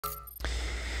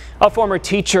A former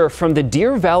teacher from the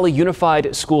Deer Valley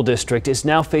Unified School District is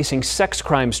now facing sex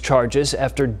crimes charges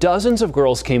after dozens of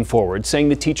girls came forward saying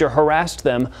the teacher harassed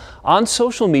them on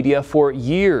social media for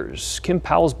years. Kim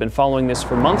Powell's been following this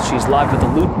for months. She's live with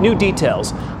the new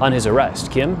details on his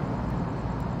arrest. Kim?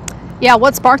 Yeah,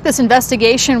 what sparked this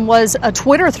investigation was a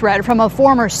Twitter thread from a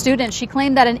former student. She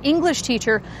claimed that an English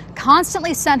teacher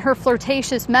constantly sent her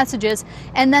flirtatious messages,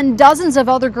 and then dozens of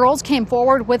other girls came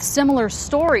forward with similar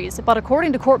stories. But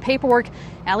according to court paperwork,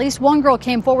 at least one girl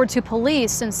came forward to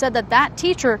police and said that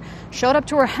teacher showed up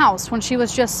to her house when she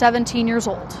was just 17 years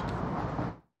old.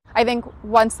 I think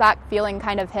once that feeling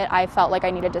kind of hit, I felt like I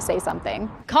needed to say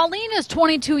something. Colleen is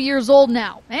 22 years old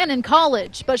now and in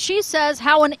college, but she says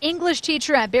how an English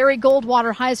teacher at Barry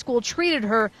Goldwater High School treated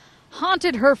her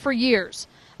haunted her for years.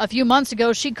 A few months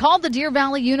ago, she called the Deer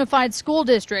Valley Unified School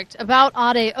District about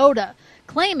Ade Oda,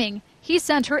 claiming he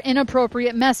sent her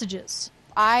inappropriate messages.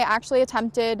 I actually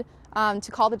attempted to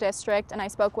call the district, and I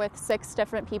spoke with 6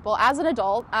 different people as an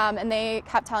adult, and they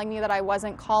kept telling me that I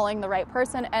wasn't calling the right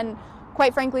person, and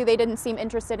quite frankly, they didn't seem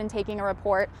interested in taking a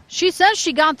report. She says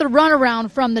she got the runaround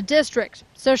from the district,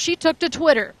 so she took to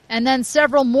Twitter, and then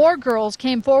several more girls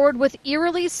came forward with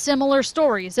eerily similar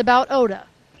stories about Oda.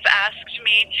 Asked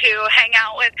me to hang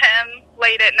out with him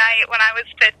late at night when I was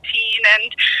 15,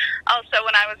 and also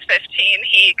when I was 15,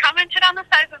 he commented on the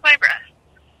size of my breasts.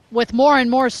 With more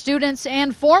and more students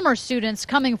and former students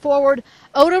coming forward,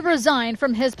 Oda resigned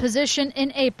from his position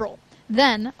in April.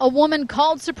 Then, a woman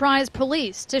called Surprise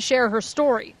Police to share her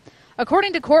story.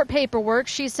 According to court paperwork,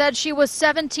 she said she was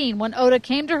 17 when Oda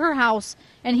came to her house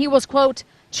and he was, quote,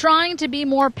 trying to be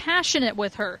more passionate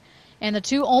with her, and the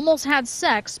two almost had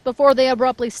sex before they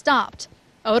abruptly stopped.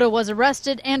 Oda was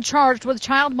arrested and charged with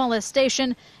child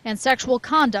molestation and sexual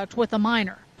conduct with a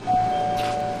minor.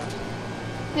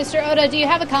 Mr. Oda, do you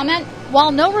have a comment?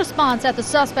 While no response at the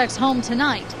suspect's home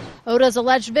tonight, Oda's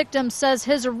alleged victim says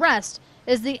his arrest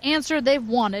is the answer they've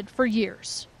wanted for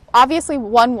years. Obviously,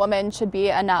 one woman should be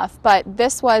enough, but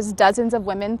this was dozens of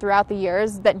women throughout the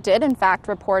years that did in fact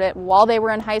report it while they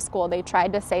were in high school. They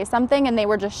tried to say something and they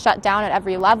were just shut down at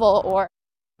every level.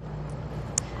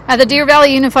 The Deer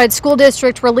Valley Unified School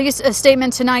District released a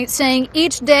statement tonight saying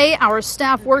each day our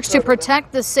staff works to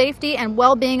protect the safety and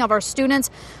well-being of our students.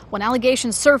 When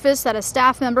allegations surface that a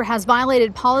staff member has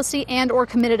violated policy and/or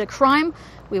committed a crime,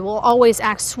 we will always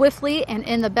act swiftly and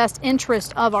in the best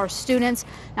interest of our students.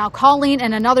 Now, Colleen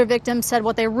and another victim said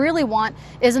what they really want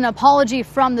is an apology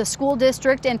from the school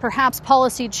district and perhaps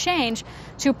policy change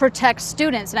to protect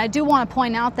students. And I do want to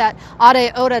point out that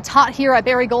Ade Oda taught here at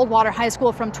Barry Goldwater High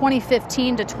School from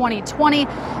 2015 to 2020.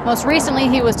 Most recently,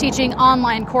 he was teaching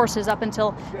online courses up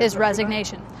until his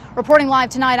resignation. Reporting live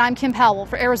tonight, I'm Kim Powell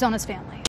for Arizona's Family.